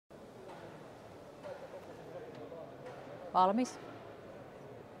Valmis.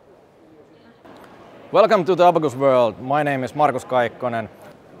 Welcome to the Abakus World. My name is Markus Kaikkonen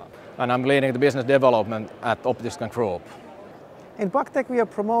and I'm leading the business development at Optiscan Group. In PacTec we are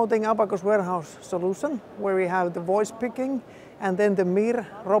promoting Abakus warehouse solution where we have the voice picking and then the MIR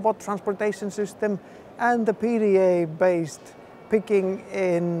robot transportation system and the PDA based picking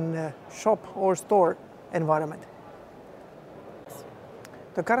in shop or store environment.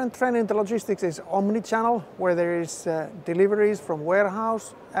 The current trend in the logistics is omni-channel, where there is deliveries from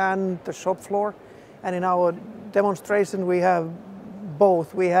warehouse and the shop floor. And in our demonstration we have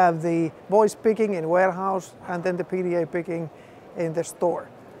both. We have the voice picking in warehouse and then the PDA picking in the store.